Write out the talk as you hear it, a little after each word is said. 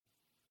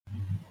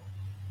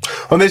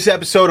On this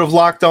episode of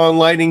Locked On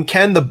Lightning,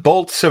 can the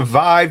Bolts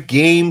survive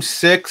Game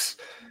 6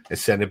 and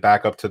send it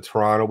back up to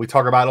Toronto? We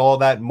talk about all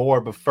that and more,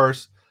 but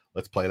first,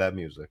 let's play that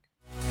music.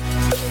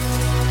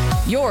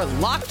 You're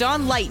Locked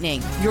On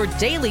Lightning, your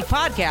daily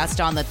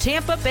podcast on the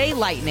Tampa Bay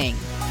Lightning.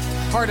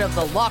 Part of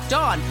the Locked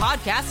On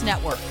Podcast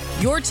Network,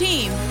 your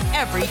team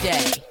every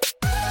day.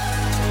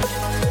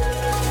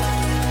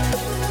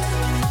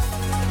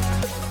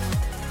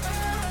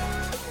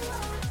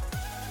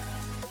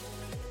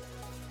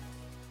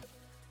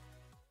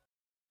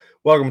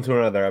 Welcome to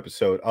another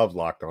episode of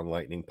Locked On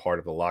Lightning, part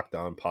of the Locked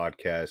On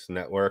Podcast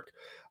Network,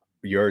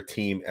 your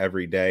team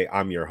every day.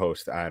 I'm your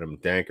host, Adam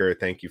Danker.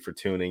 Thank you for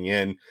tuning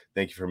in.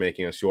 Thank you for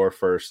making us your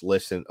first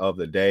listen of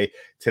the day.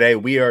 Today,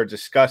 we are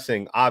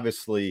discussing,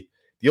 obviously,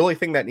 the only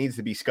thing that needs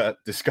to be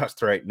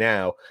discussed right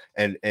now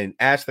and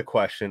ask the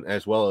question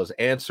as well as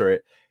answer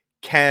it.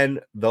 Can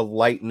the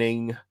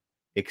Lightning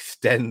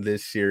extend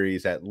this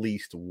series at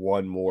least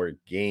one more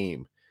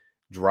game?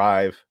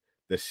 Drive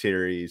the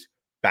series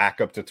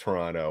back up to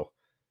Toronto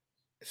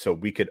so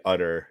we could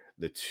utter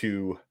the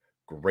two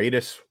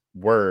greatest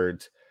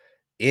words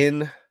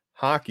in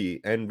hockey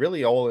and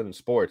really all in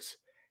sports,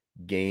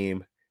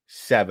 Game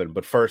 7.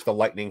 But first, the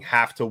Lightning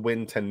have to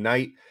win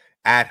tonight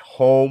at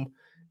home,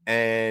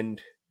 and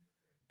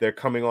they're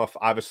coming off,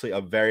 obviously, a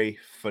very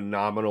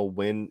phenomenal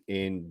win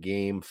in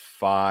Game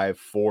 5,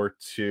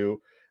 4-2.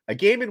 A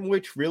game in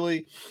which,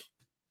 really,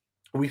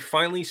 we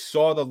finally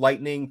saw the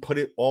Lightning put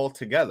it all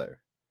together.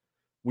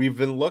 We've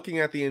been looking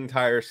at the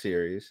entire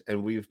series,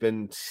 and we've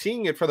been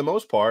seeing it for the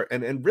most part.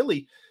 And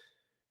really,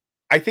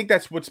 I think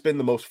that's what's been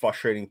the most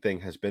frustrating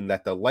thing, has been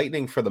that the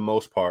Lightning, for the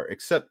most part,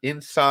 except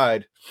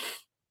inside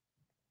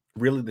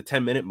really the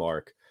 10-minute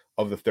mark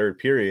of the third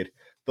period,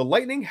 the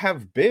Lightning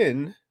have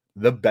been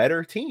the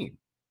better team.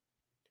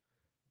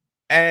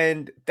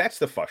 And that's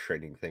the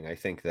frustrating thing, I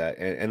think, that,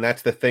 and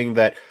that's the thing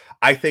that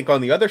I think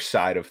on the other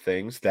side of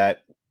things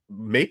that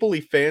Maple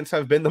Leaf fans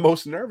have been the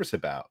most nervous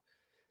about.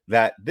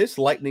 That this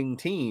Lightning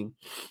team,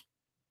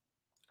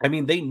 I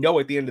mean, they know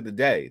at the end of the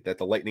day that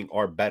the Lightning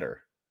are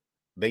better.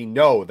 They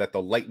know that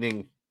the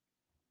Lightning,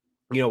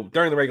 during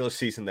the regular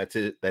season, that's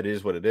it. That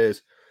is what it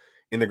is.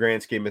 In the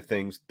grand scheme of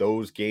things,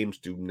 those games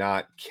do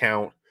not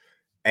count.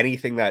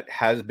 Anything that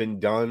has been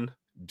done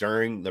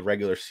during the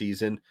regular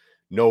season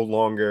no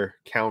longer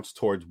counts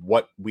towards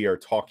what we are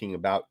talking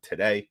about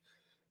today.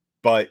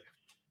 But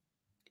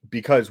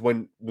because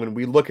when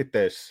we look at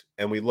this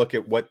and we look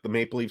at what the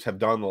Maple Leafs have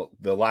done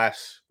the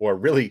last, or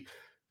really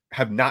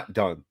have not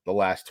done the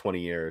last 20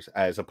 years,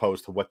 as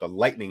opposed to what the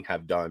Lightning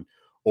have done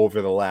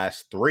over the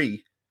last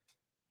 3,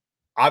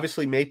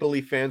 obviously Maple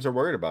Leaf fans are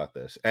worried about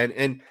this.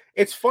 And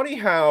it's funny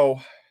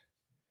how,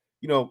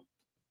 the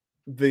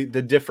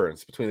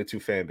difference between the two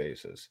fan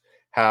bases,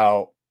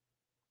 how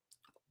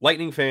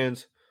Lightning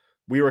fans,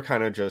 we were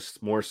kind of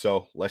just more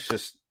so, let's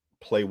just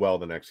play well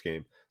the next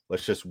game.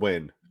 Let's just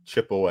win.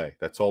 Chip away.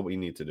 That's all we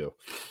need to do.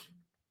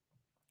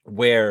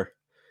 Where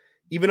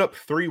even up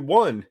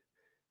 3-1,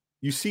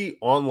 you see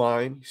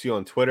online, you see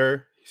on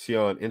Twitter, you see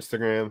on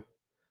Instagram,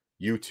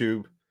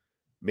 YouTube,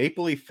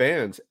 Maple Leaf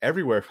fans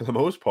everywhere, for the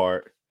most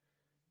part,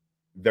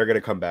 they're going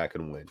to come back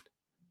and win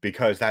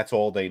because that's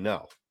all they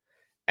know.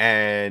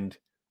 And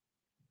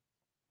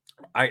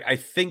I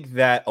think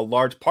that a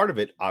large part of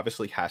it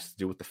obviously has to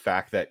do with the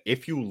fact that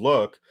if you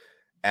look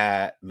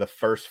at the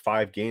first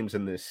 5 games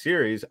in this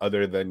series,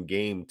 other than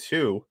Game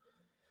 2,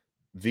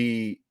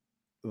 the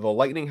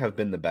Lightning have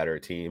been the better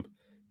team.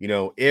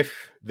 If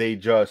they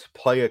just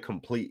play a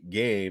complete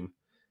game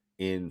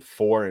in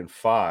 4 and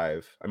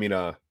 5,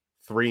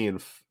 3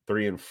 and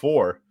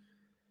 4,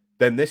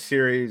 then this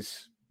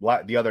series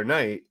the other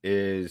night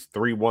is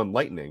 3-1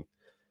 Lightning.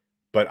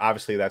 But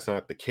obviously that's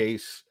not the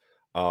case.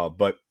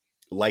 But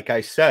like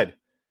I said,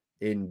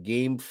 in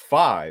Game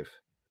 5,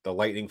 the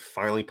Lightning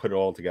finally put it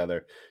all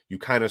together. You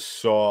kind of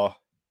saw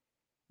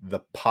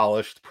the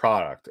polished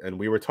product. And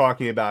we were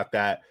talking about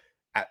that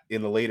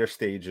in the later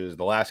stages,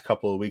 the last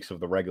couple of weeks of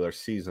the regular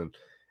season,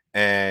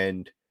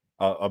 and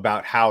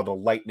about how the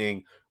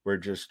Lightning were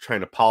just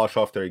trying to polish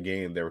off their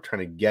game. They were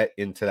trying to get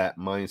into that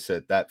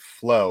mindset, that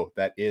flow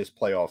that is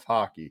playoff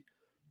hockey.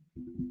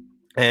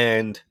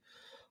 And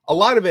a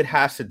lot of it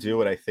has to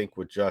do, I think,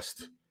 with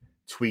just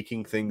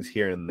tweaking things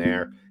here and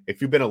there.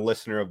 If you've been a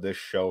listener of this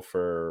show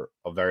for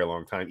a very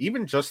long time,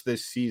 even just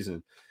this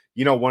season,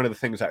 one of the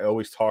things I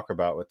always talk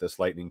about with this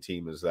Lightning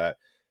team is that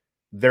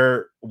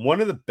they're one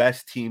of the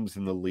best teams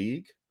in the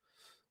league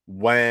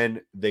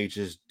when they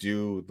just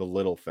do the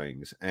little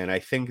things. And I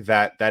think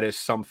that that is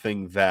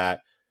something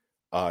that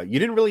you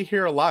didn't really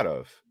hear a lot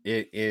of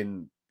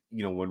when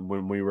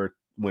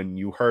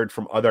you heard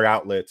from other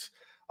outlets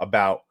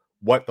about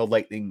what the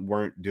Lightning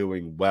weren't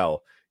doing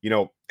well.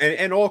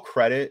 And all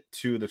credit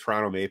to the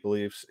Toronto Maple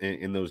Leafs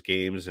in those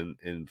games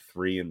in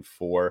 3 and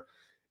 4.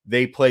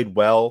 They played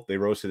well. They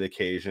rose to the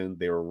occasion.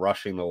 They were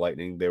rushing the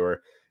Lightning. They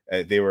were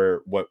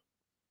what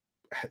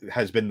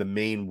has been the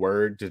main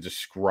word to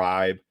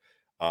describe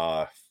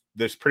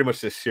this pretty much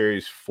this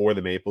series for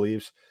the Maple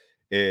Leafs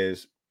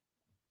is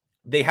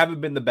they haven't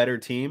been the better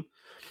team.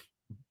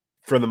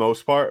 for the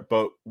most part,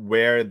 but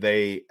where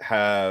they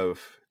have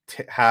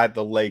had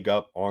the leg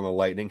up on the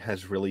Lightning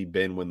has really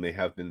been when they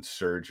have been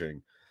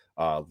surging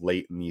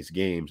late in these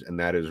games, and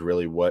that is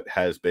really what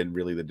has been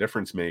really the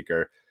difference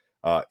maker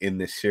in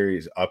this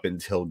series up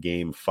until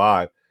Game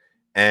 5.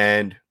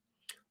 And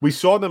we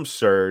saw them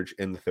surge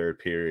in the third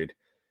period,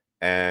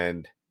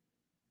 and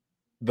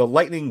the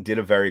Lightning did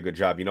a very good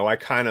job. I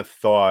kind of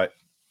thought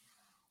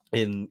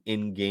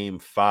in Game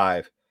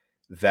 5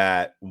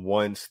 that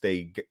once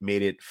they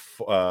made it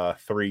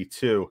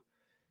 3-2,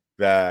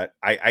 that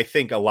I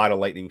think a lot of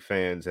Lightning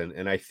fans,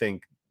 and I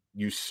think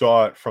you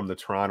saw it from the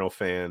Toronto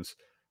fans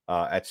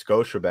at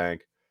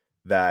Scotiabank,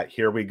 that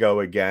here we go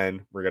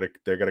again.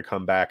 They're gonna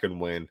come back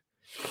and win.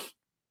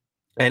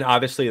 And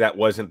obviously that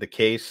wasn't the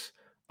case.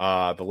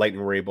 The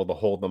Lightning were able to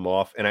hold them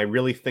off, and I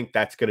really think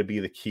that's going to be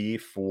the key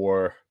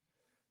for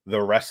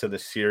the rest of the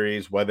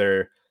series,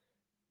 whether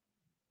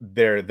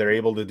they're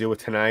able to do it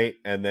tonight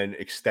and then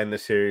extend the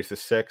series to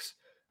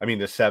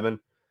 7.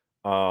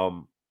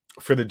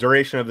 For the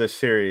duration of this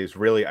series,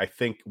 really, I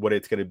think what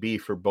it's going to be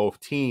for both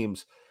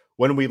teams,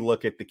 when we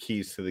look at the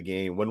keys to the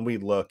game, when we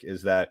look,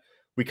 is that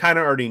we kind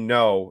of already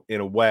know,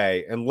 in a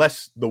way,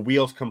 unless the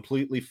wheels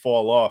completely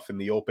fall off in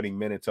the opening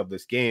minutes of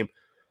this game,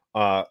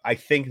 I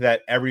think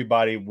that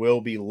everybody will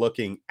be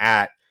looking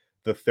at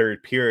the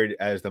third period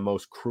as the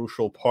most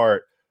crucial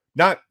part,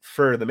 not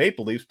for the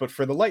Maple Leafs, but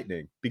for the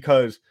Lightning,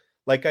 because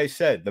like I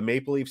said, the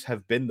Maple Leafs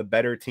have been the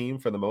better team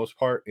for the most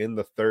part in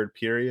the third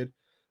period.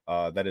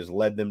 That has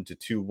led them to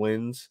 2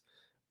 wins.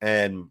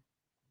 And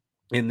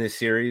in this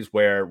series,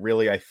 where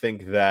really I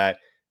think that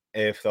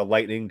if the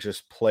Lightning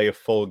just play a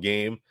full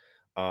game,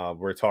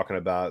 we're talking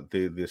about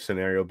the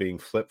scenario being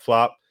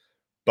flip-flop.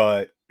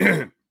 But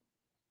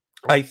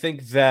I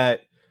think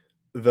that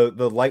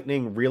the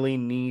Lightning really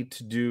need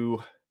to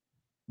do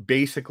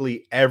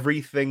basically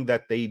everything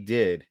that they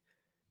did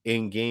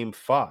in Game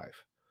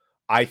 5.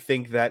 I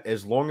think that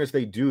as long as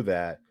they do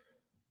that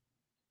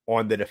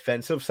on the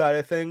defensive side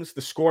of things,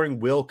 the scoring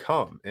will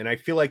come. And I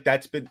feel like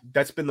that's been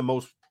the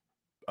most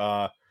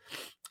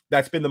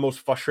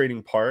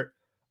frustrating part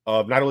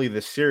of not only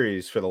this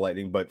series for the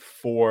Lightning, but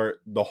for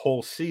the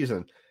whole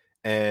season,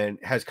 and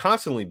has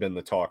constantly been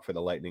the talk for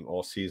the Lightning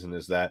all season,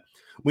 is that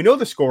we know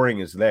the scoring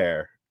is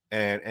there.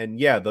 And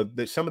yeah,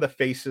 the some of the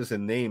faces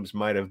and names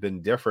might have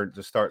been different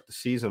to start the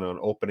season on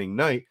opening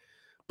night,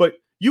 but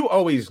you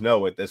always know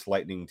with this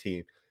Lightning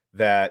team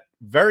that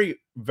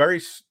very,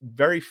 very,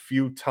 very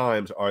few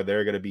times are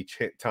there going to be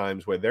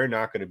times where they're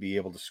not going to be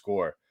able to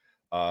score.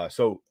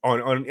 So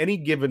on any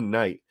given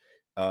night,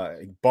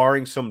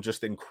 barring some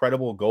just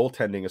incredible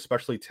goaltending,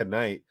 especially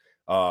tonight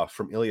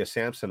from Ilya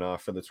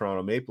Samsonov for the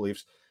Toronto Maple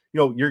Leafs,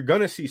 you're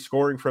going to see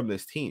scoring from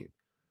this team.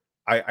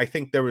 I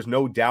think there was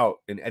no doubt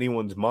in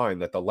anyone's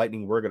mind that the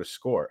Lightning were going to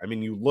score. I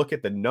mean, you look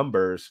at the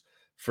numbers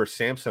for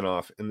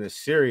Samsonov in this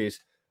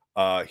series,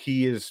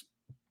 he is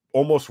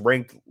almost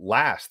ranked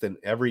last in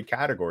every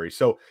category.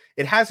 So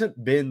it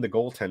hasn't been the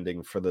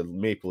goaltending for the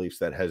Maple Leafs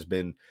that has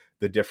been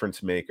the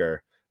difference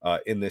maker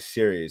in this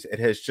series. It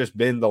has just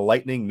been the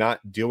Lightning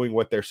not doing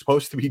what they're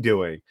supposed to be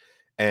doing.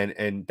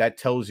 And that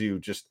tells you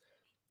just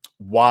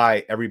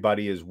why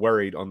everybody is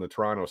worried on the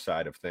Toronto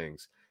side of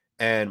things.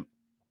 And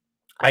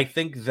I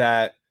think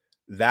that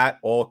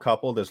all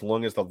coupled, as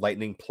long as the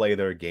Lightning play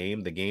their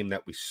game, the game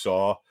that we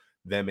saw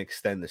them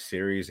extend the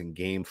series in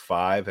Game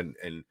 5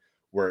 and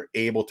were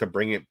able to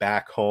bring it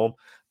back home,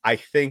 I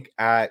think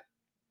at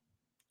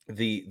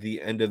the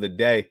end of the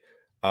day,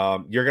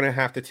 you're going to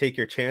have to take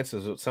your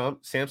chances with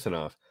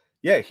Samsonov.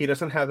 Yeah, he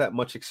doesn't have that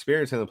much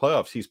experience in the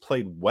playoffs. He's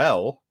played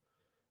well,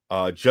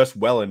 just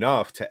well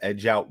enough to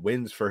edge out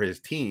wins for his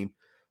team.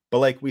 But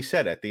like we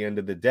said, at the end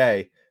of the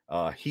day,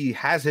 he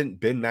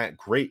hasn't been that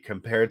great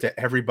compared to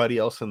everybody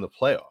else in the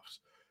playoffs.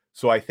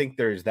 So I think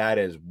there's that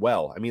as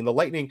well. I mean, the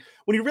Lightning,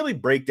 when you really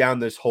break down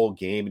this whole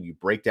game and you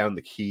break down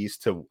the keys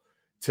to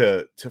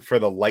for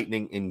the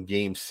Lightning in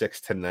Game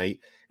 6 tonight,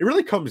 it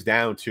really comes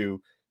down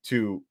to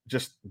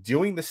just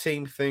doing the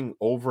same thing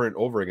over and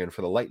over again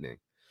for the Lightning.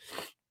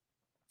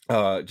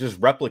 Just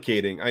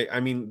replicating. I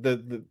mean,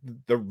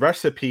 the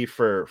recipe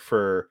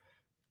for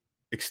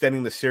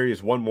extending the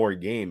series one more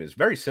game is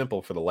very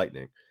simple for the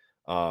Lightning.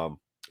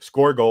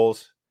 Score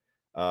goals,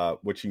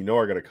 which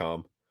are going to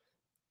come,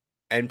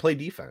 and play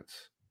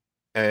defense.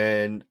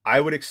 And I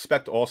would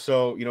expect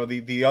also,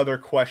 the other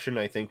question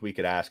I think we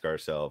could ask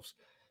ourselves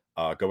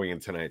going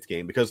into tonight's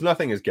game, because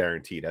nothing is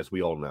guaranteed, as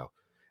we all know,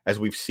 as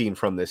we've seen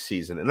from this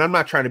season. And I'm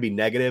not trying to be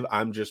negative.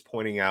 I'm just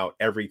pointing out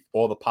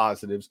all the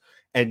positives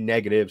and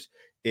negatives.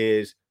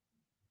 Is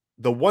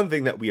the one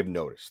thing that we have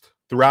noticed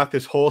throughout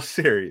this whole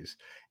series,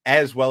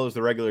 as well as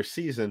the regular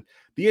season,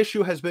 the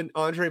issue has been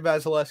Andre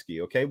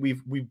Vasilevsky. Okay,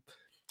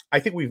 I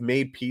think we've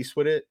made peace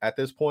with it at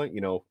this point.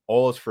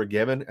 All is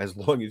forgiven as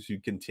long as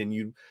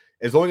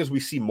as long as we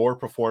see more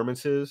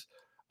performances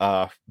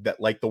that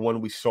like the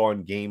one we saw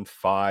in Game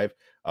 5.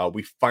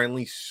 We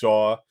finally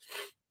saw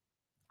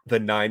the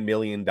 $9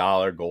 million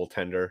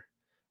goaltender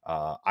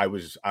I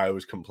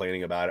was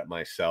complaining about it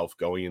myself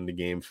going into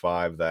Game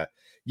 5 that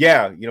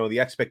the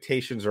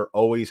expectations are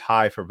always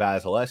high for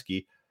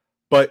Vasilevsky,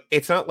 but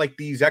it's not like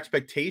these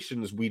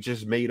expectations we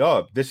just made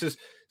up. This is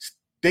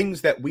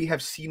things that we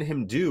have seen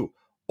him do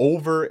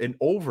over and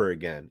over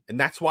again, and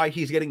that's why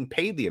he's getting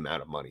paid the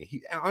amount of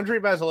money. Andre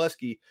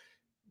Vasilevsky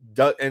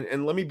does,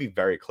 and let me be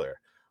very clear.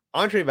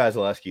 Andre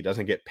Vasilevsky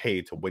doesn't get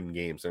paid to win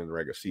games in the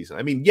regular season.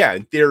 I mean, yeah,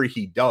 in theory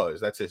he does.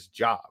 That's his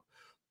job.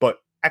 But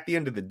at the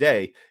end of the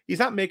day, he's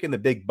not making the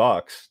big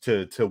bucks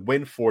to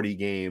win 40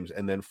 games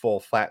and then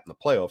fall flat in the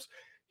playoffs.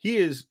 He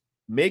is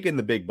making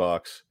the big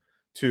bucks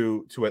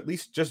to at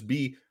least just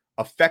be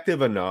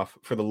effective enough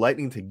for the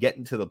Lightning to get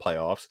into the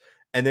playoffs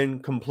and then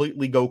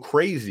completely go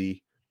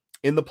crazy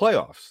in the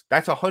playoffs.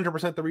 That's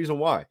 100% the reason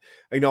why.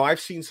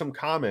 I've seen some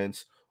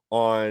comments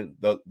on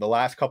the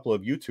last couple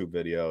of YouTube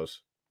videos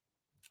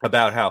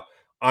about how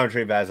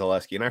Andre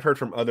Vasilevsky, and I've heard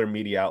from other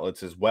media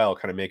outlets as well,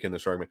 kind of making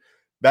this argument,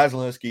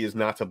 Vasilevsky is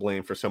not to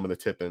blame for some of the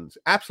tip-ins.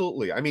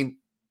 Absolutely. I mean,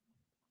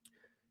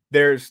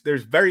 there's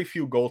very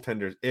few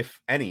goaltenders, if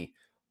any,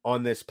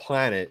 on this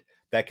planet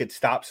that could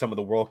stop some of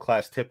the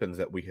world-class tip-ins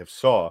that we have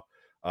saw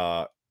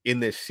in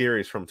this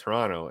series from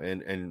Toronto.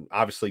 And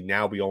obviously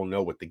now we all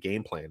know what the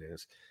game plan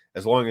is.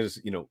 As long as,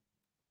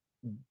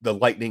 the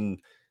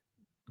Lightning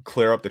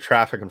clear up the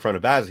traffic in front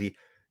of Vazzy,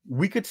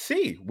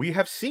 we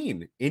have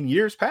seen in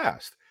years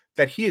past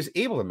that he is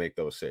able to make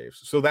those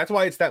saves. So that's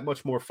why it's that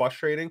much more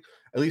frustrating,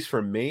 at least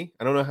for me.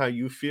 I don't know how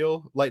you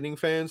feel, Lightning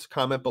fans,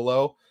 comment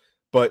below,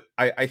 but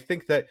I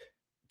think that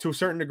to a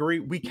certain degree,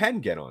 we can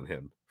get on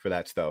him for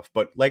that stuff.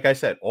 But like I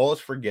said, all is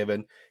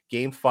forgiven.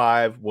 Game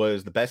 5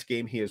 was the best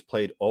game he has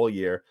played all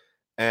year.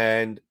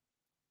 And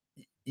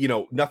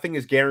nothing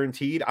is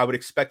guaranteed. I would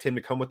expect him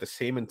to come with the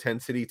same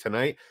intensity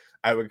tonight.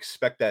 I would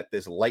expect that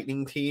this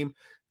Lightning team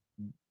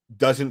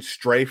doesn't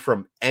stray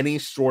from any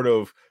sort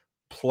of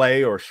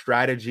play or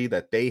strategy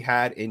that they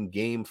had in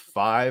Game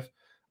 5.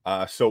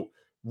 So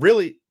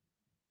really,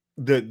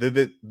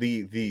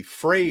 the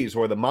phrase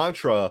or the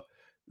mantra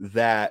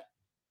that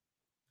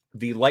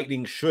the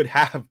Lightning should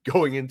have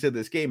going into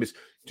this game is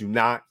do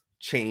not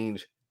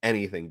change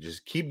anything.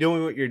 Just keep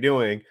doing what you're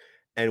doing,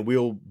 and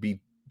we'll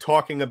be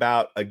talking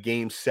about a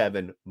Game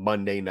 7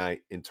 Monday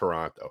night in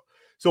Toronto.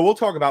 So we'll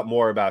talk about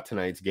more about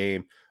tonight's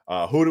game.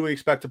 Who do we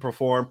expect to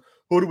perform?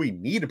 Who do we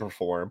need to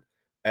perform?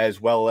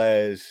 As well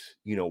as,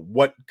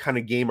 what kind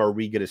of game are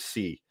we going to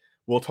see?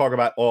 We'll talk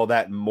about all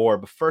that and more.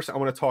 But first, I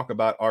want to talk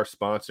about our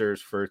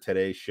sponsors for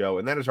today's show,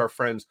 and that is our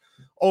friends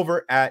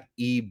over at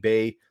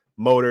eBay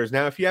Motors.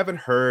 Now, if you haven't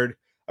heard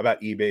about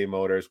eBay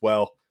Motors,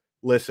 well,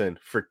 listen,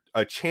 for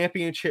a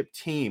championship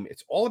team,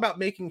 it's all about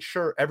making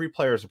sure every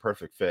player is a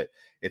perfect fit.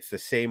 It's the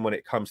same when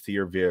it comes to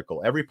your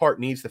vehicle. Every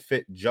part needs to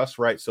fit just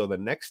right. So the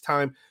next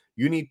time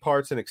you need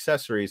parts and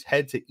accessories,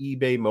 head to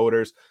eBay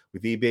Motors.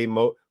 With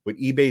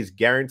eBay's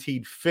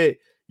guaranteed fit,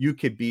 you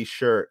could be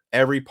sure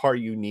every part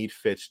you need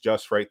fits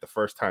just right the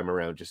first time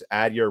around. Just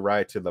add your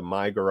ride to the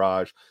My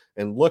Garage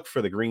and look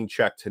for the green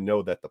check to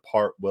know that the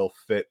part will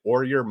fit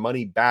or your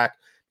money back.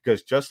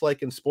 Because just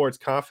like in sports,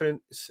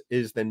 confidence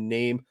is the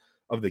name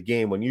of the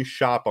game. When you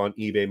shop on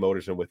eBay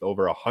Motors and with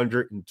over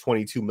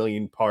 122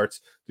 million parts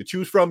to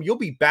choose from, you'll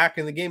be back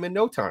in the game in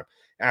no time.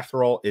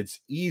 After all, it's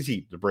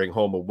easy to bring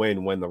home a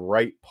win when the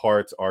right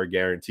parts are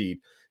guaranteed.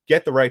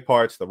 Get the right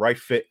parts, the right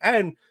fit,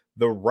 and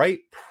the right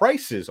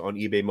prices on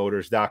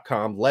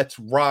ebaymotors.com. Let's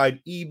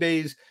ride.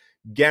 eBay's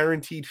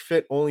guaranteed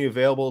fit, only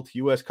available to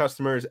U.S.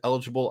 customers,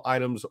 eligible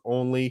items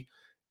only,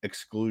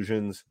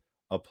 exclusions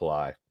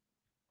apply.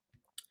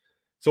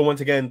 So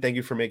once again, thank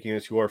you for making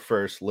us your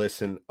first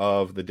listen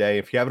of the day.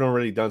 If you haven't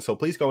already done so,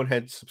 please go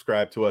ahead and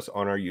subscribe to us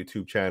on our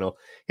YouTube channel.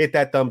 Hit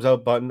that thumbs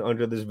up button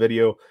under this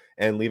video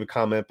and leave a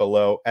comment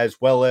below,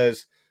 as well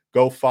as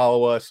go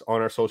follow us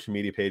on our social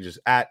media pages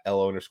at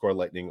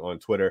 @LO_Lightning on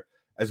Twitter,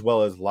 as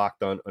well as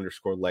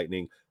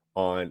LockedOn_Lightning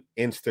on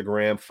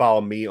Instagram.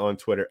 Follow me on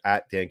Twitter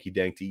at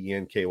DankyDank,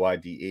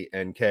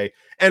 DENKYDANK.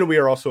 And we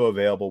are also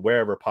available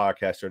wherever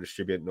podcasts are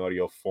distributed in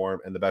audio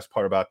form. And the best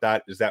part about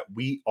that is that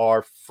we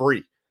are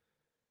free.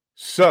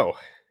 So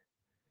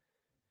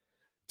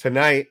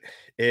tonight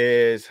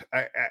is,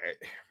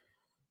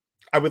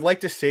 I would like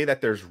to say that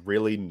there's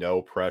really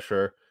no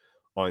pressure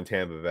on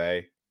Tampa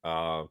Bay.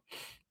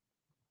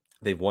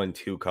 They've won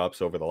 2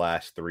 cups over the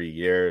last 3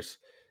 years.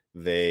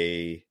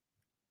 They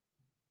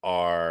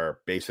are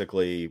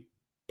basically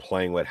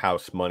playing with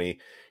house money.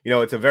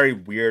 It's a very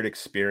weird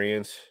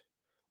experience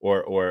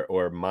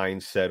or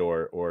mindset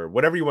or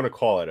whatever you want to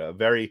call it. A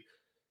very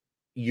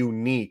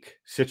unique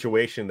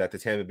situation that the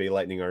Tampa Bay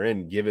Lightning are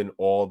in, given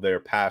all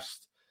their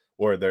past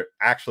or their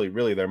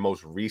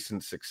most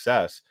recent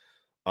success.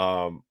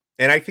 And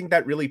I think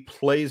that really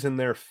plays in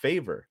their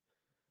favor.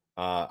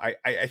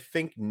 I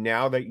think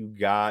now that you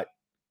got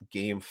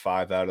Game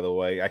 5 out of the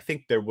way, I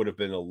think there would have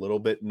been a little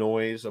bit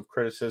noise of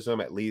criticism,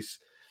 at least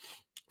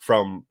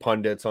from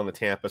pundits on the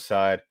Tampa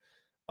side.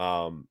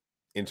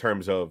 in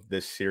terms of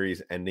this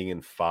series ending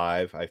in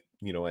 5. I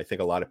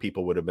think a lot of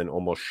people would have been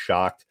almost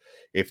shocked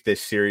if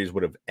this series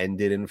would have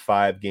ended in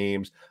 5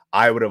 games.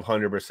 I would have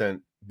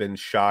 100% been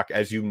shocked.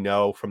 As you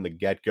know, from the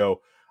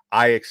get-go,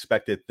 I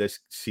expected this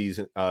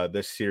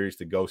series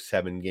to go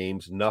 7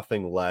 games,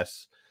 nothing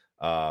less.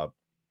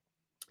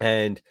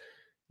 And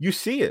you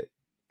see it.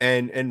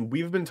 And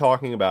we've been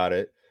talking about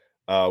it.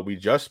 We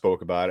just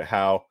spoke about it,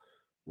 how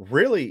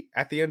really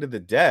at the end of the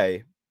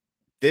day,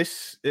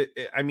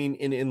 I mean,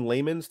 in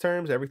layman's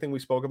terms, everything we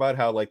spoke about,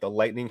 how like the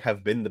Lightning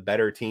have been the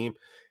better team.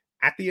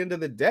 At the end of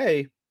the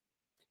day,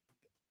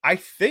 I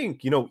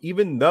think,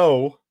 even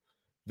though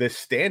the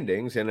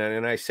standings, and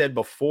I said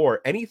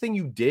before, anything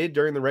you did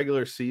during the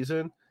regular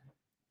season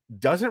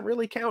doesn't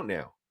really count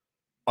now,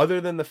 other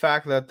than the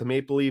fact that the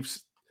Maple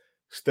Leafs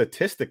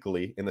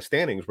statistically in the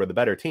standings were the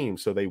better team,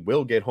 so they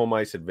will get home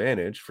ice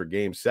advantage for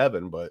game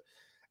 7. But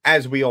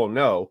as we all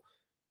know,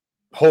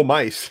 home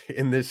ice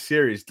in this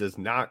series does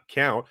not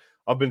count.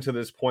 Up until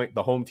this point,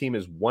 the home team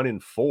is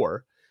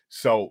 1-4,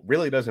 so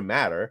really doesn't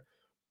matter.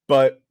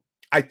 But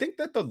I think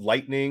that the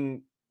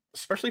Lightning,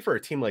 especially for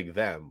a team like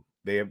them,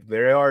 they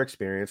are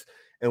experienced,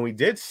 and we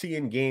did see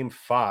in Game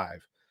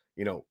 5,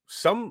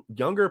 some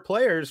younger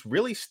players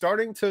really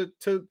starting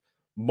to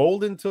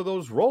mold into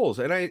those roles,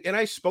 and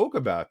I spoke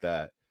about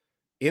that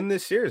in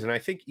this series, and I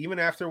think even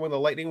after when the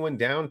Lightning went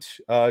down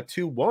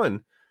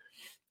 2-1,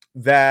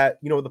 that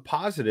the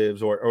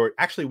positives, or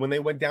actually when they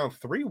went down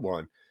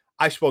 3-1,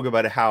 I spoke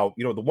about it, how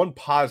the one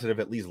positive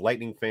at least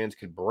Lightning fans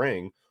could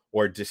bring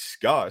or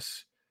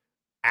discuss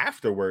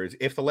afterwards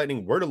if the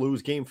Lightning were to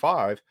lose game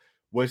 5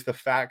 was the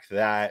fact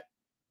that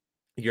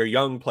your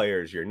young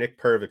players, your Nick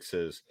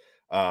Purvikses,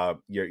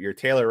 your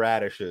Taylor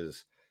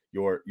Radishes,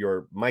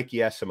 your Mikey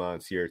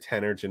Esamons, your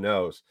Tanner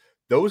Janots,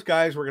 those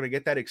guys were going to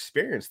get that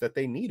experience that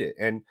they needed.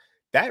 And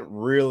that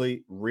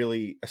really,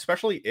 really,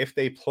 especially if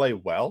they play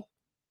well,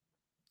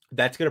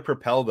 that's going to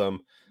propel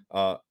them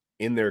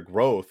in their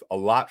growth a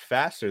lot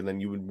faster than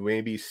you would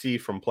maybe see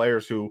from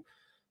players who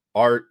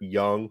are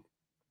young,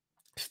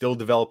 still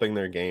developing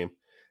their game,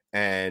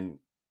 and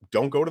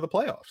don't go to the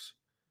playoffs.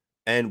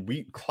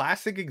 And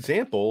classic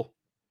example,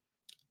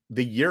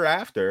 the year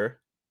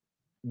after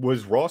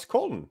was Ross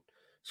Colton,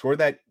 scored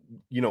that,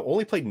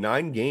 only played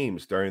 9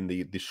 games during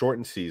the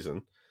shortened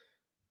season,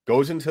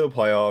 goes into the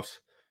playoffs,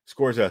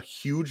 scores a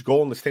huge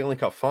goal in the Stanley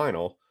Cup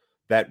final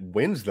that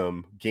wins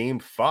them game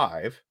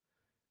 5.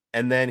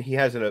 And then he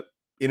has a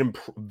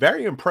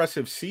very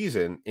impressive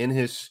season in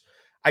his,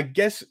 I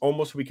guess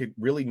almost we could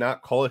really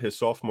not call it his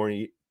sophomore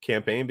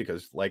campaign,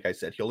 because like I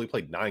said, he only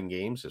played 9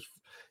 games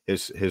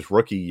his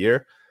rookie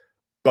year.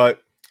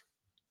 But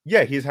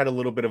yeah, he's had a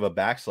little bit of a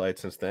backslide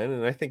since then,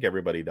 and I think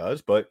everybody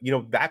does. But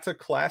that's a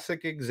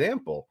classic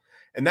example.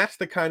 And that's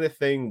the kind of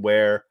thing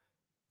where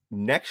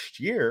next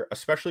year,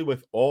 especially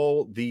with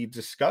all the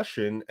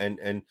discussion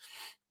and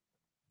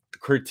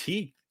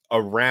critique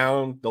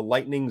around the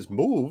Lightning's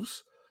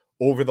moves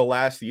over the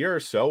last year or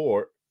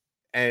so,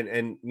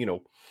 and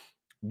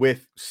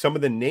with some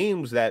of the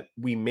names that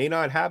we may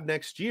not have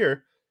next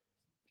year,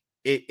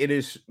 it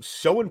is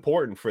so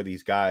important for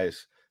these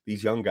guys,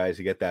 these young guys,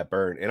 to get that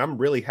burn. And I'm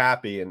really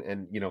happy,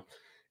 and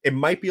it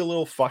might be a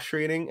little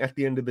frustrating at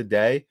the end of the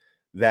day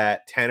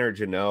that Tanner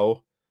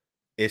Jeannot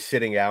is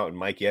sitting out and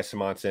Mike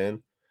Esamont's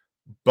in.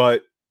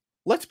 But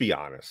let's be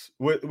honest,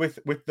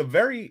 with the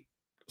very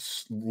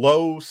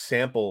low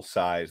sample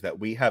size that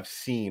we have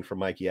seen from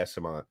Mikey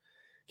Esamont,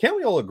 can't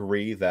we all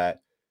agree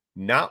that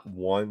not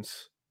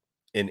once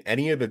in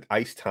any of the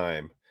ice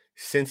time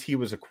since he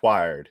was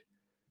acquired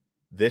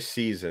this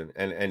season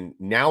and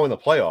now in the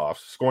playoffs,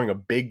 scoring a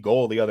big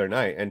goal the other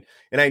night, and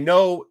I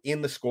know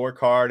in the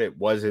scorecard it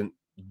wasn't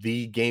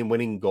the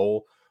game-winning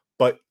goal,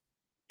 but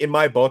in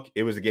my book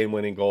it was a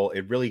game-winning goal.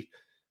 It really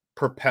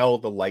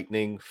propelled the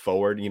Lightning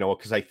forward,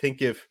 because I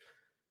think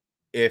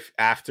if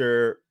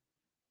after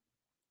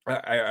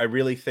I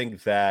really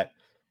think that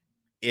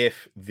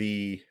if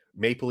the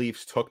Maple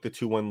Leafs took the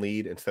 2-1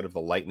 lead instead of the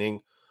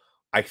Lightning,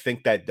 I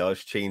think that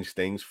does change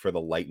things for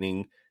the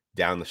Lightning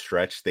down the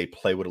stretch. They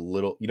play with a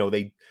little,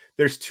 they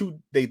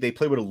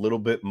play with a little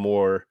bit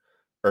more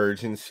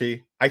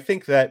urgency. I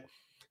think that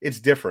it's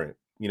different.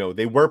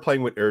 They were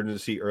playing with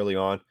urgency early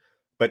on,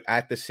 but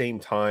at the same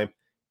time,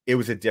 it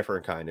was a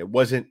different kind. It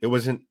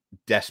wasn't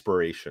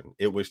desperation.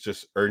 It was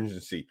just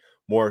urgency,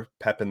 more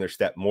pep in their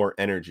step, more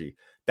energy.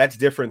 That's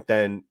different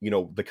than,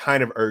 the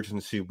kind of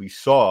urgency we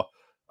saw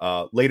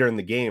later in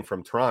the game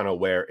from Toronto,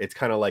 where it's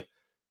kind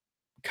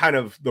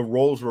of the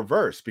roles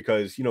reversed,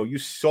 because, you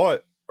saw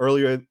it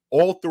earlier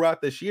all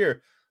throughout this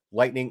year,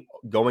 Lightning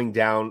going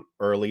down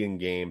early in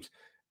games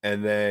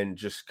and then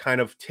just kind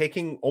of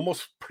taking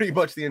almost pretty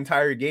much the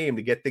entire game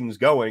to get things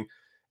going.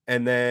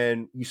 And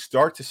then you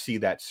start to see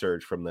that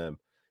surge from them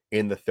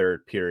in the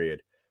third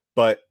period.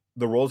 But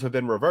the roles have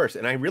been reversed.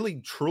 And I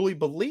really truly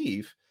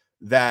believe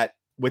that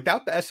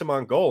without the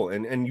Esamont goal,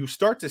 and you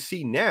start to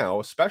see now,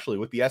 especially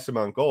with the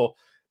Esamont goal,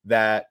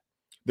 that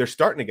they're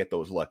starting to get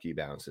those lucky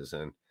bounces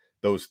and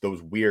those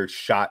weird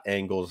shot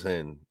angles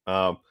in.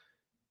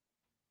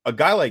 A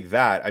guy like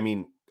that, I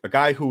mean, a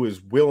guy who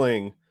is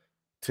willing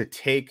to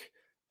take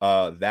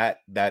that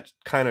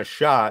kind of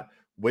shot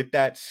with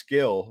that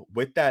skill,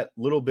 with that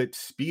little bit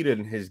speed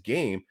in his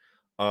game.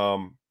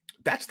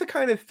 That's the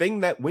kind of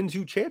thing that wins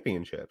you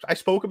championships. I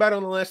spoke about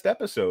on the last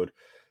episode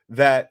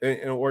that,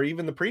 or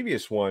even the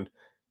previous one,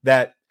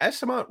 that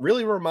Esamont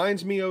really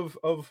reminds me of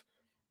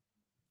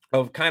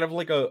kind of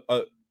like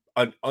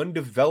an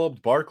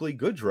undeveloped Barkley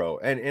Goodrow,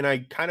 and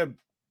I kind of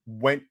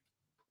went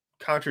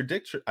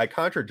I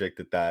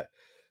contradicted that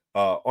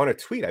on a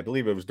tweet. I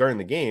believe it was during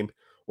the game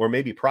or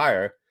maybe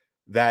prior,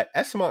 that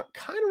Esamont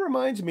kind of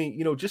reminds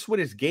me, just with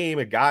his game,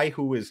 a guy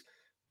who is,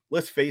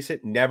 let's face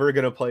it, never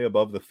going to play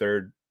above the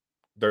third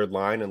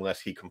line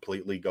unless he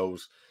completely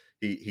goes,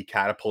 he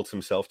catapults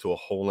himself to a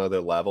whole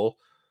nother level.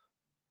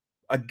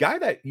 A guy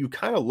that you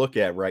kind of look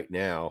at right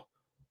now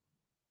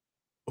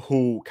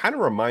who kind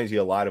of reminds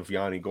you a lot of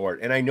Yanni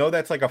Gord. And I know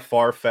that's like a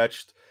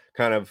far-fetched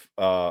kind of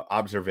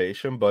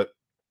observation, but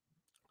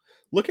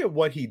look at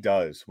what he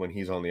does when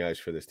he's on the ice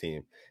for this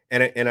team.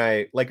 And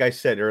I like I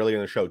said earlier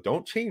in the show,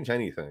 don't change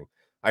anything.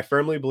 I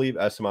firmly believe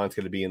Esamont's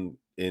going to be in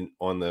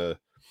the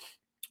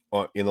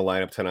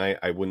lineup tonight.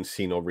 I wouldn't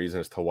see no reason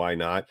as to why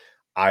not.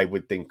 I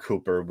would think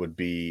Cooper would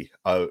be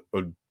a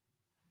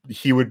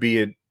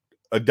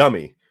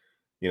dummy.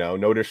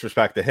 No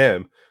disrespect to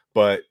him,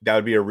 but that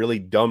would be a really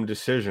dumb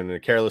decision and a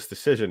careless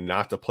decision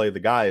not to play the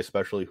guy,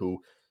 especially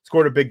who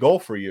scored a big goal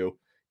for you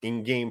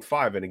in Game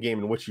 5, in a game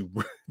in which you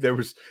there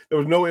was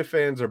no ifs,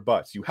 ands, or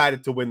buts. You had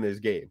it to win this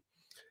game.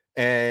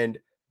 And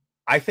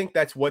I think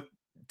that's what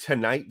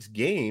tonight's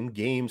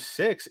game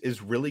 6,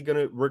 is really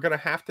we're gonna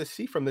have to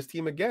see from this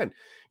team again.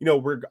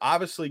 We're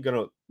obviously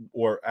gonna,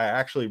 or I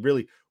actually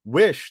really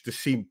wish to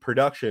see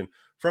production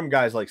from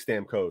guys like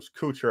Stamkos,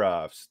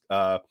 Kucherov,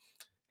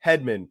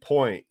 Hedman,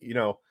 Point,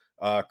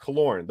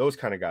 Killorn, those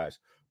kind of guys.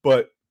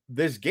 But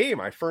this game,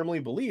 I firmly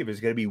believe,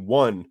 is going to be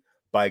won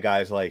by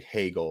guys like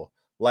Hagel,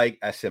 like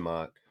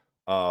Esamont,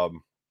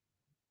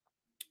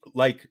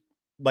 like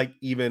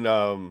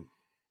even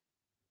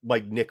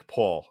like Nick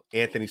Paul,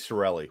 Anthony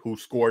Cirelli, who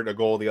scored a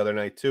goal the other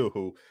night too,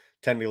 who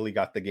technically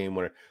got the game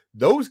winner.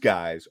 Those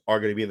guys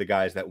are going to be the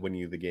guys that win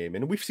you the game.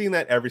 And we've seen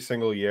that every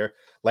single year.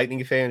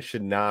 Lightning fans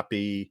should not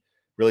be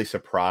really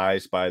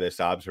surprised by this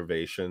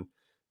observation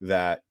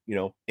that,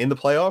 in the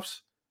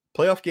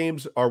playoff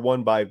games are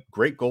won by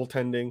great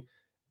goaltending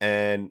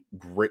and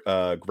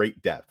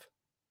great depth.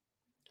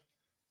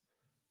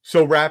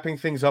 So wrapping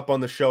things up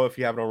on the show, if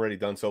you haven't already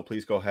done so,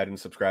 please go ahead and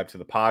subscribe to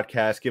the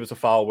podcast. Give us a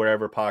follow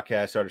wherever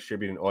podcasts are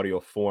distributed in audio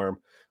form.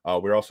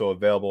 We're also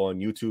available on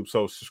YouTube.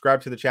 So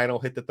subscribe to the channel,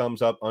 hit the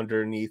thumbs up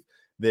underneath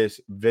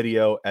this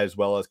video, as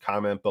well as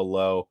comment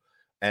below.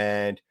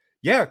 And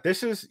yeah,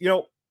 this is,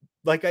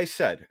 like I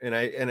said, and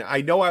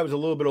I know I was a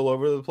little bit all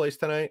over the place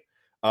tonight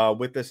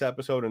with this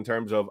episode in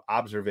terms of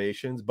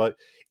observations, but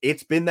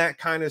it's been that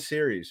kind of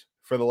series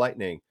for the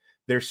Lightning.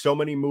 There's so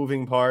many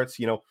moving parts.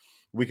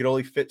 We could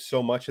only fit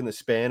so much in the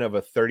span of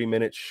a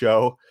 30-minute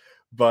show,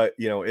 but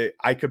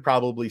I could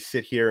probably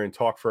sit here and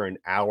talk for an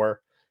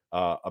hour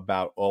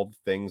about all the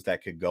things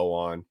that could go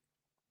on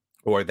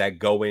or that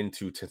go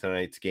into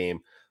tonight's game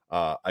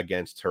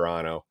against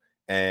Toronto.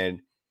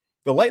 And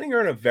the Lightning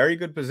are in a very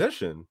good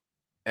position.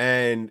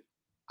 And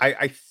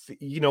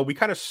we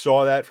kind of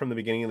saw that from the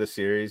beginning of the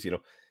series,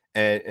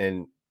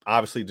 and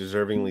obviously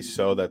deservingly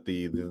so, that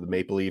the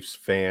Maple Leafs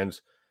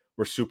fans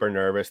were super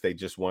nervous. They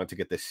just wanted to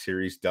get this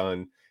series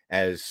done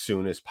as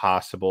soon as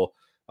possible.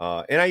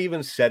 And I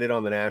even said it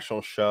on the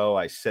national show.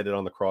 I said it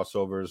on the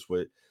crossovers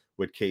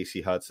with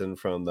Casey Hudson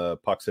from the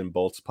Pucks and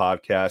Bolts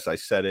podcast. I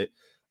said it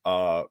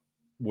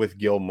with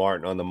Gil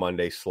Martin on the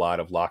Monday slot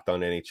of Locked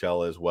On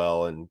NHL as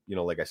well. And,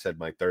 like I said,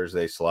 my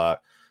Thursday slot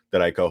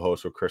that I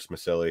co-host with Chris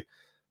Masilli.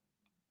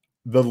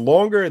 The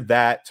longer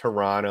that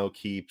Toronto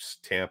keeps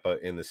Tampa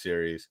in the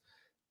series,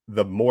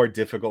 the more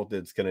difficult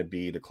it's going to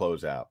be to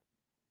close out.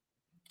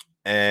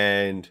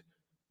 And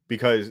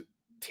because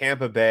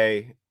Tampa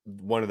Bay,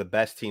 one of the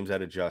best teams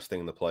at adjusting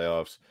in the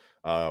playoffs,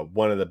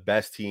 one of the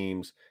best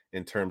teams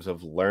in terms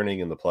of learning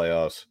in the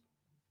playoffs.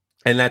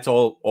 And that's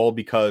all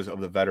because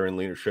of the veteran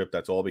leadership.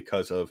 That's all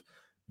because of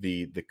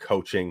the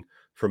coaching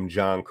from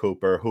John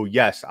Cooper, who,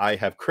 yes, I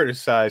have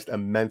criticized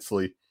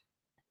immensely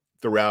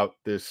throughout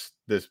this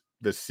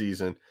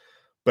season.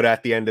 But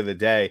at the end of the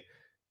day,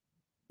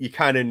 you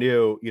kind of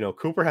knew,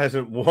 Cooper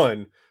hasn't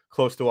won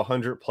close to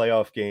 100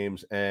 playoff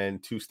games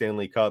and 2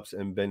 Stanley Cups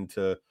and been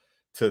to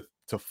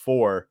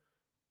 4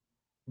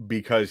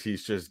 because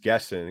he's just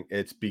guessing.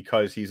 It's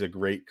because he's a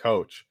great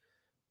coach.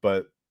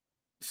 But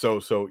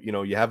so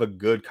you have a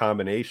good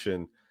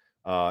combination,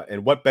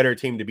 and what better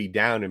team to be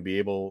down and be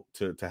able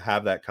to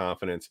have that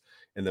confidence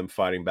in them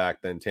fighting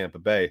back than Tampa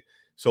Bay.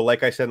 So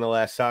like I said in the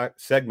last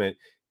segment,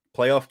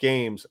 playoff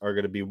games are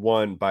going to be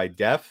won by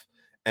depth,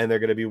 and they're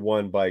going to be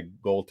won by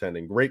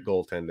goaltending, great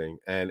goaltending.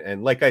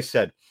 And like I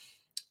said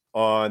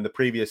on the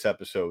previous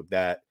episode,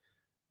 that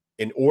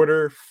in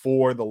order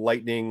for the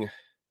Lightning,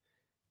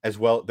 as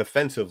well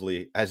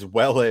defensively, as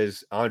well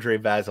as Andre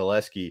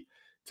Vasilevsky,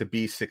 to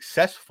be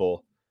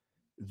successful,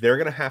 they're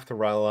going to have to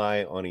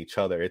rely on each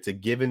other. It's a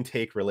give and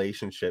take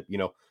relationship.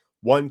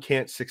 One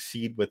can't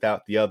succeed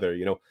without the other.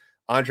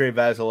 Andre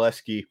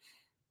Vasilevsky,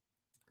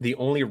 the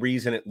only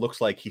reason it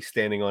looks like he's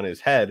standing on his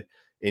head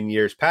in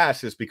years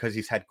past is because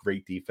he's had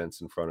great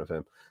defense in front of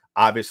him.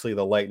 Obviously,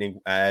 the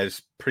Lightning,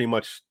 as pretty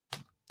much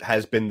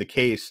has been the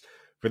case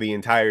for the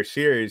entire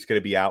series, going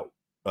to be out,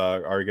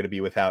 are going to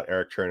be without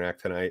Eric Chernak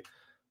tonight.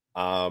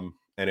 And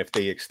if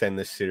they extend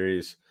this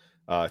series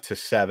to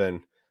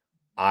 7,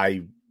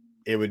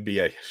 it would be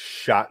a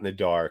shot in the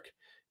dark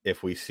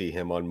if we see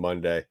him on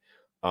Monday.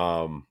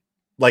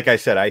 Like I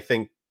said, I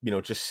think,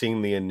 just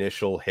seeing the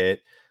initial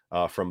hit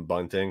from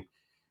Bunting,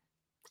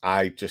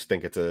 I just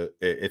think it's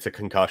a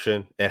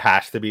concussion. It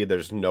has to be.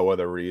 There's no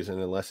other reason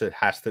unless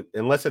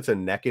it's a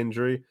neck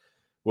injury,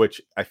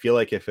 which I feel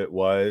like if it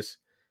was,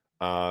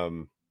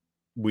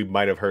 we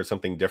might have heard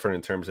something different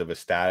in terms of his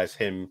status,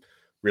 him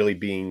really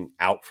being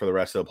out for the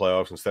rest of the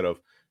playoffs instead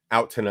of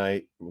out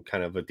tonight,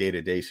 kind of a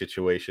day-to-day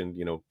situation.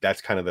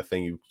 That's kind of the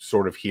thing you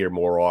sort of hear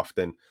more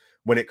often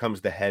when it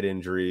comes to head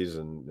injuries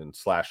and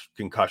slash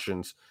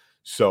concussions.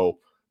 So,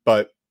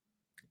 but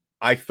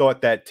I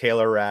thought that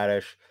Taylor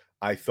Radish,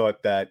 I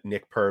thought that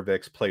Nick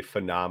Pervix played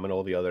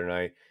phenomenal the other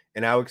night,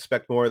 and I would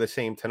expect more of the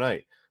same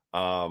tonight.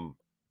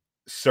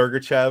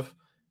 Sergachev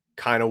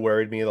kind of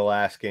worried me the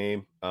last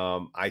game.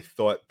 I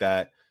thought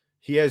that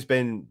he has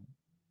been,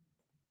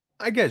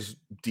 I guess,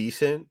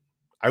 decent.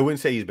 I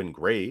wouldn't say he's been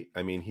great.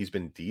 I mean, he's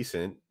been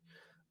decent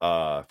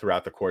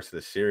throughout the course of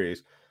the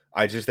series.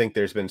 I just think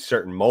there's been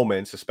certain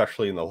moments,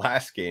 especially in the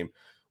last game,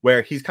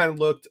 where he's kind of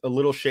looked a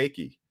little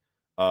shaky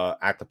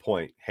at the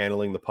point,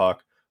 handling the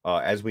puck.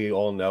 As we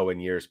all know,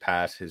 in years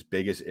past, his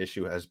biggest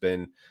issue has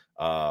been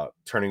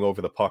turning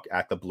over the puck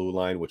at the blue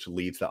line, which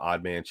leads to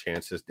odd man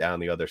chances down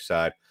the other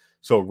side.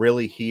 So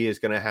really, he is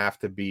going to have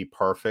to be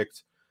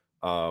perfect,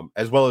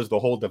 as well as the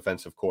whole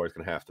defensive core is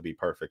going to have to be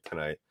perfect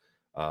tonight.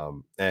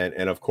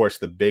 And of course,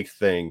 the big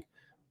thing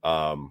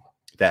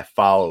that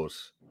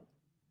follows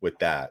with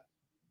that,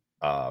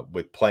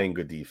 with playing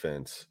good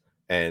defense,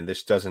 and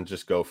this doesn't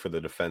just go for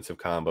the defensive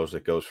combos,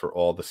 it goes for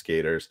all the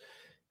skaters,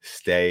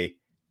 stay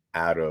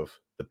out of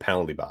the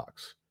penalty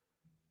box.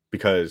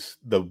 Because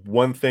the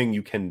one thing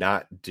you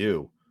cannot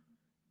do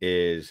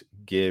is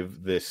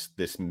give this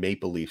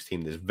Maple Leafs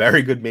team, this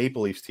very good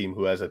Maple Leafs team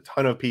who has a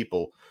ton of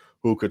people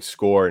who could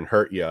score and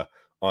hurt you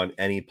on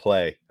any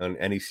play, on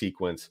any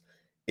sequence,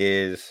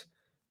 is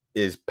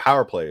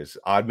power plays,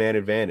 odd man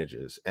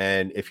advantages.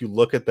 And if you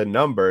look at the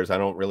numbers, I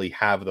don't really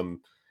have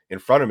them in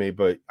front of me,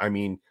 but I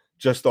mean,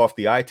 just off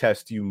the eye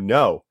test,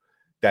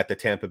 that the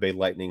Tampa Bay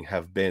Lightning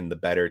have been the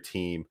better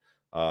team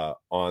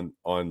on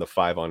the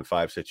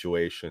 5-on-5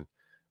 situation.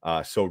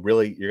 So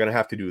really, you're going to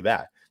have to do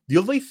that. The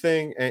only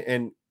thing,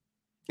 and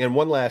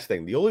one last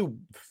thing, the only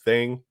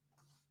thing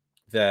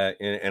that,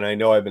 and I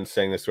know I've been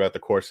saying this throughout the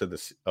course of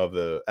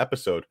the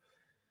episode,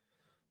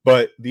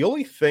 but the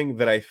only thing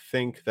that I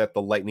think that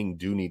the Lightning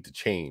do need to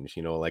change,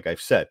 like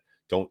I've said,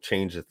 don't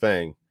change a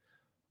thing,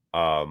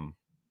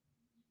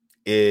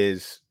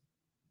 is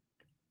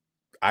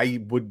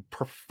I would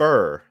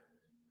prefer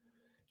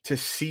to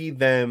see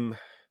them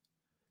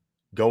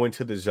go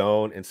into the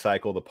zone and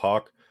cycle the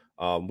puck.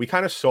 We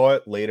kind of saw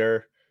it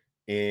later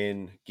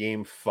in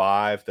Game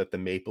 5 that the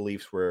Maple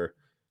Leafs were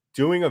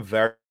doing a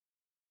very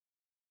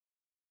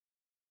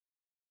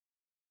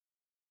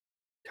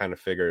kind of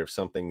figure if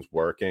something's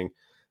working,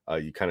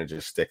 you kind of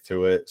just stick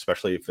to it,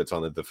 especially if it's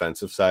on the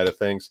defensive side of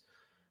things.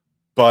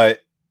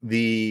 But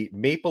the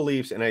Maple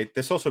Leafs, and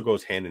this also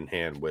goes hand in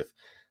hand with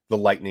the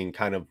Lightning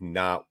kind of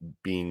not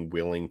being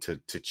willing to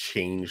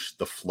change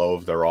the flow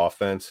of their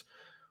offense.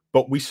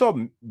 But we saw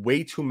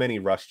way too many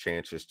rush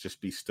chances just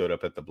be stood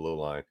up at the blue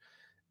line.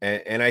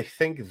 And I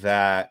think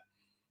that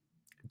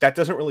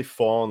doesn't really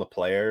fall on the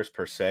players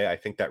per se. I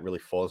think that really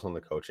falls on the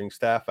coaching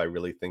staff. I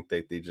really think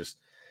that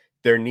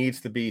there needs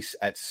to be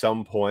at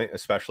some point,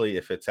 especially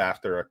if it's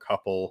after a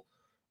couple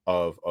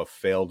of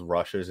failed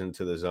rushes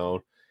into the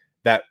zone,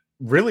 that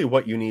really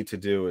what you need to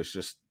do is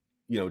just,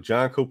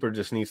 John Cooper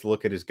just needs to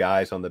look at his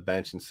guys on the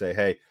bench and say,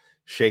 hey,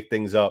 shake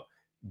things up,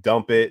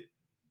 dump it,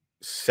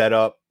 set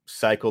up,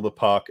 cycle the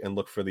puck, and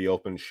look for the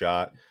open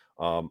shot.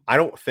 I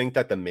don't think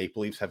that the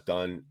Maple Leafs have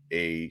done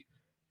a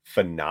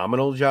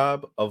phenomenal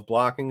job of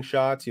blocking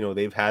shots.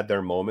 They've had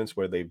their moments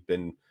where they've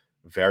been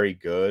very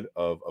good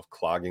of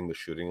clogging the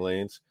shooting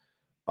lanes.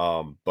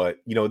 But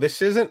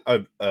this isn't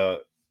a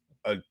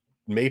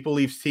Maple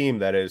Leafs team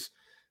that is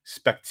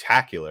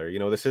spectacular.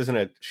 This isn't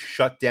a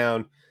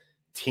shutdown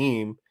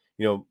team.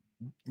 The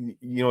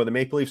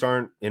Maple Leafs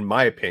aren't, in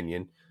my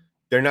opinion,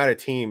 they're not a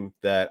team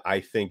that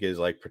I think is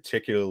like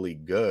particularly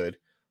good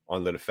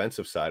on the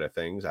defensive side of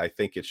things. I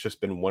think it's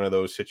just been one of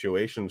those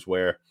situations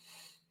where,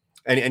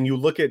 and you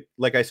look at,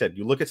 like I said,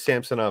 you look at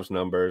Samsonov's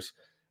numbers.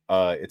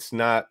 It's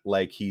not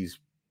like he's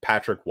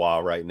Patrick Waugh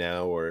right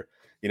now, or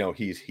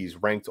he's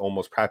ranked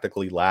almost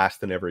practically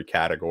last in every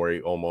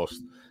category,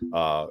 almost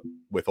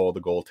with all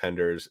the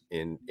goaltenders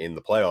in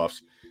the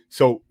playoffs.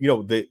 So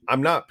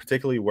I'm not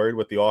particularly worried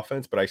with the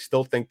offense, but I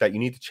still think that you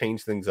need to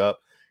change things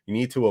up. You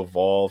need to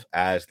evolve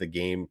as the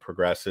game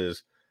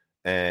progresses,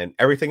 and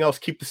everything else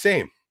keep the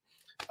same.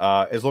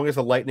 As long as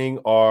the Lightning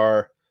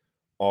are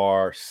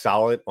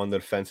solid on the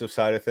defensive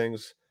side of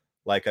things,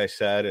 like I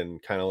said,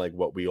 and kind of like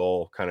what we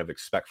all kind of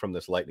expect from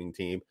this Lightning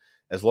team.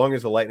 As long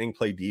as the Lightning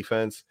play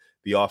defense,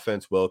 the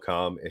offense will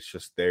come. It's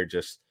just they're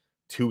just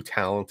too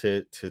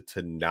talented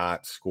to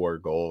not score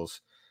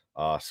goals.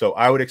 So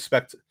I would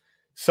expect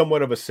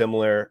somewhat of a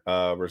similar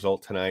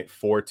result tonight.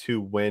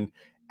 4-2 win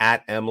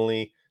at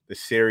Amalie. The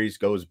series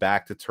goes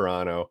back to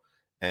Toronto,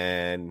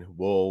 and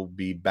we'll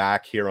be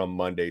back here on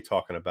Monday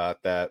talking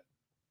about that.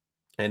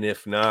 And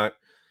if not,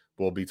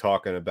 we'll be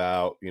talking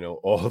about,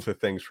 all of the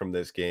things from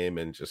this game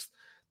and just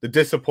the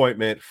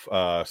disappointment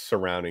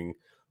surrounding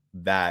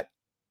that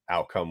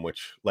outcome,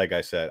 which, like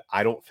I said,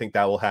 I don't think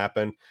that will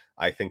happen.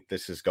 I think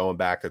this is going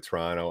back to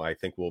Toronto. I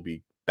think we'll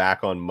be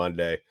back on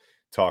Monday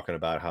talking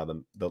about how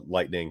the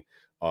Lightning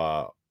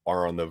are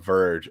on the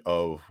verge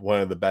of one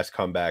of the best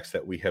comebacks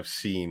that we have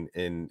seen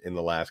in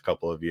the last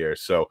couple of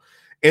years. So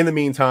in the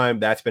meantime,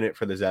 that's been it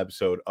for this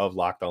episode of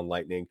Locked On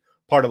Lightning,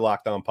 part of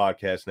Locked On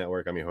Podcast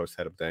Network. I'm your host,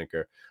 Head Up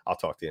Danker. I'll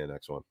talk to you in the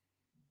next one.